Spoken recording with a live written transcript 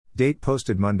Date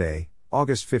posted Monday,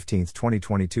 August 15,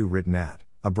 2022. Written at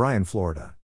O'Brien,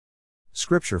 Florida.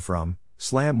 Scripture from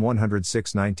Slam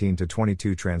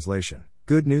 106:19-22 translation.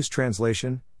 Good News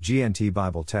Translation, GNT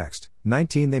Bible text.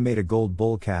 19 They made a gold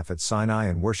bull calf at Sinai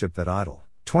and worshipped that idol.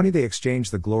 20 They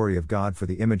exchanged the glory of God for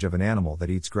the image of an animal that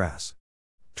eats grass.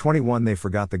 21 They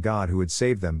forgot the God who had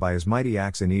saved them by his mighty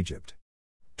acts in Egypt.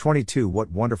 22 What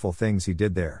wonderful things he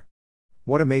did there!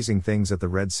 What amazing things at the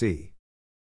Red Sea!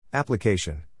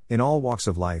 Application. In all walks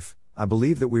of life, I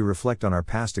believe that we reflect on our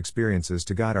past experiences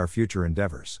to guide our future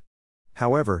endeavors.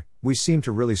 However, we seem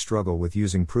to really struggle with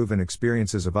using proven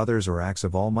experiences of others or acts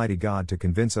of Almighty God to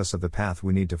convince us of the path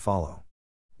we need to follow.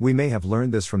 We may have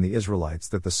learned this from the Israelites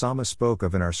that the psalmist spoke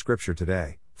of in our scripture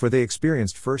today, for they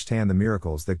experienced firsthand the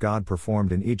miracles that God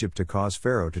performed in Egypt to cause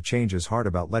Pharaoh to change his heart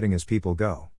about letting his people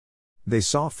go. They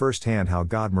saw firsthand how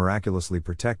God miraculously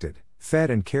protected, fed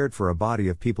and cared for a body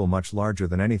of people much larger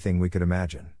than anything we could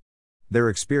imagine. Their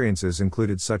experiences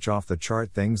included such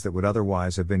off-the-chart things that would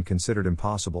otherwise have been considered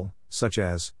impossible, such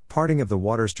as parting of the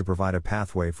waters to provide a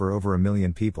pathway for over 1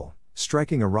 million people,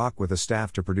 striking a rock with a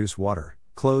staff to produce water,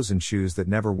 clothes and shoes that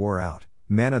never wore out,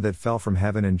 manna that fell from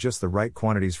heaven in just the right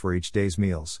quantities for each day's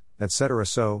meals, etc.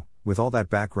 So, with all that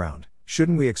background,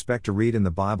 shouldn't we expect to read in the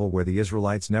Bible where the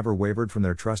Israelites never wavered from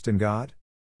their trust in God?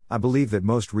 I believe that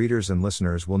most readers and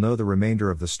listeners will know the remainder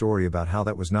of the story about how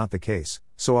that was not the case,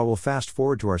 so I will fast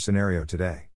forward to our scenario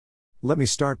today. Let me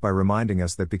start by reminding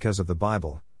us that because of the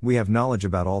Bible, we have knowledge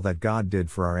about all that God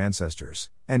did for our ancestors,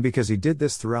 and because He did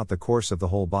this throughout the course of the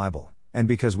whole Bible, and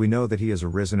because we know that He is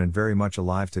arisen and very much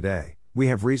alive today, we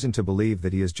have reason to believe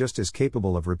that He is just as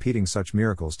capable of repeating such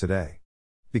miracles today.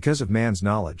 Because of man's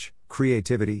knowledge,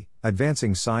 creativity,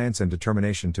 advancing science and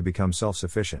determination to become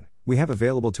self-sufficient, we have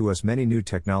available to us many new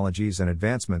technologies and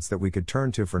advancements that we could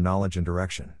turn to for knowledge and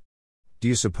direction. Do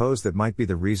you suppose that might be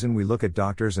the reason we look at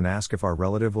doctors and ask if our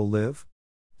relative will live?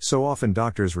 So often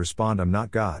doctors respond, "I'm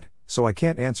not God, so I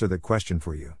can't answer that question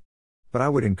for you." But I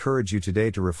would encourage you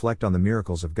today to reflect on the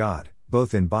miracles of God,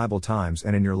 both in Bible times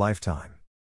and in your lifetime.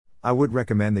 I would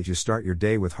recommend that you start your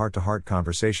day with heart-to-heart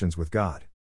conversations with God.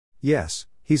 Yes,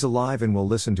 He's alive and will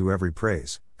listen to every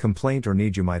praise, complaint or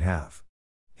need you might have.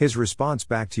 His response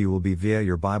back to you will be via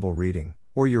your Bible reading,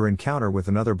 or your encounter with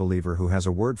another believer who has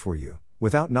a word for you,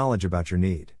 without knowledge about your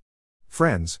need.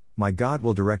 Friends, my God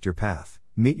will direct your path,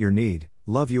 meet your need,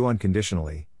 love you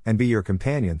unconditionally, and be your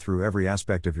companion through every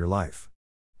aspect of your life.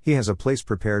 He has a place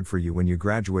prepared for you when you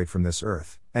graduate from this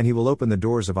earth, and He will open the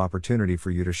doors of opportunity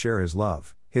for you to share His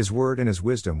love, His word and His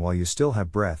wisdom while you still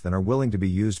have breath and are willing to be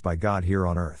used by God here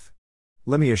on earth.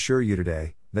 Let me assure you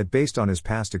today, that based on His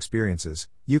past experiences,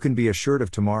 you can be assured of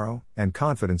tomorrow, and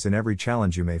confidence in every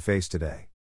challenge you may face today.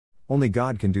 Only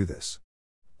God can do this.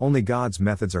 Only God's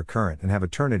methods are current and have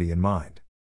eternity in mind.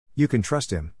 You can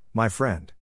trust Him, my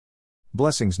friend.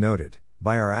 Blessings noted,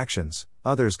 by our actions,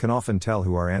 others can often tell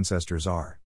who our ancestors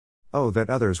are. Oh, that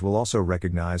others will also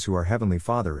recognize who our Heavenly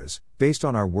Father is, based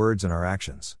on our words and our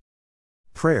actions.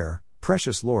 Prayer.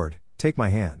 Precious Lord, take my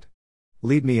hand.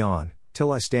 Lead me on,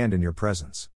 till I stand in your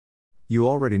presence. You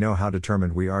already know how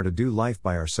determined we are to do life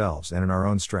by ourselves and in our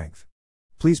own strength.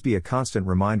 Please be a constant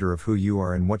reminder of who you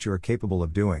are and what you are capable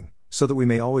of doing, so that we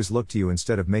may always look to you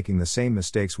instead of making the same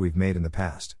mistakes we've made in the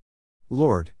past.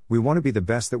 Lord, we want to be the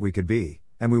best that we could be,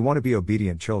 and we want to be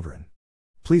obedient children.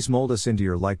 Please mold us into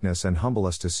your likeness and humble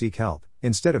us to seek help,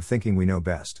 instead of thinking we know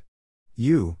best.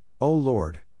 You, O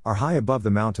Lord, are high above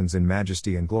the mountains in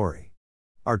majesty and glory.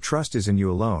 Our trust is in you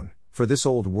alone, for this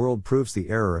old world proves the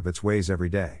error of its ways every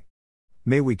day.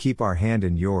 May we keep our hand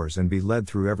in yours and be led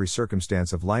through every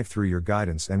circumstance of life through your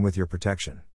guidance and with your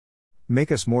protection.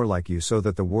 Make us more like you so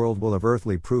that the world will have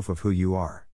earthly proof of who you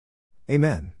are.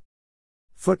 Amen.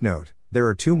 Footnote: there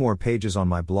are 2 more pages on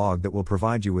my blog that will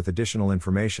provide you with additional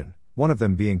information, one of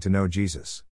them being to know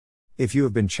Jesus. If you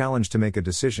have been challenged to make a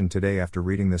decision today after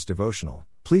reading this devotional,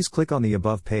 please click on the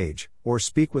above page, or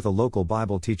speak with a local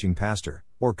Bible teaching pastor,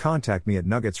 or contact me at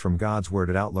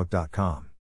nuggetsfromgodsword@outlook.com.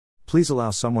 Please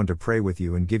allow someone to pray with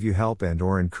you and give you help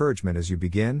and/or encouragement as you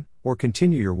begin, or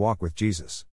continue your walk with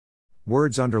Jesus.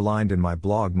 Words underlined in my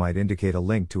blog might indicate a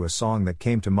link to a song that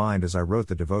came to mind as I wrote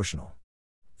the devotional.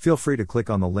 Feel free to click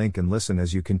on the link and listen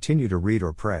as you continue to read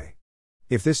or pray.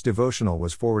 If this devotional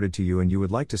was forwarded to you and you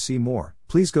would like to see more,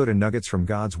 please go to Nuggets from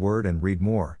God's Word and read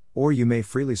more, or you may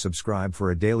freely subscribe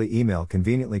for a daily email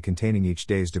conveniently containing each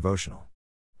day's devotional.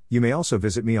 You may also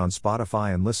visit me on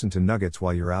Spotify and listen to Nuggets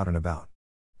while you're out and about.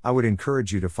 I would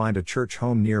encourage you to find a church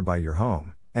home nearby your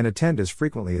home, and attend as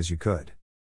frequently as you could.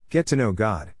 Get to know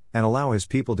God, and allow His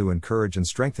people to encourage and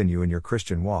strengthen you in your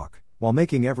Christian walk, while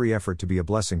making every effort to be a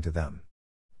blessing to them.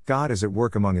 God is at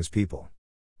work among His people.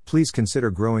 Please consider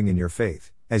growing in your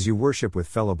faith as you worship with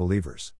fellow believers.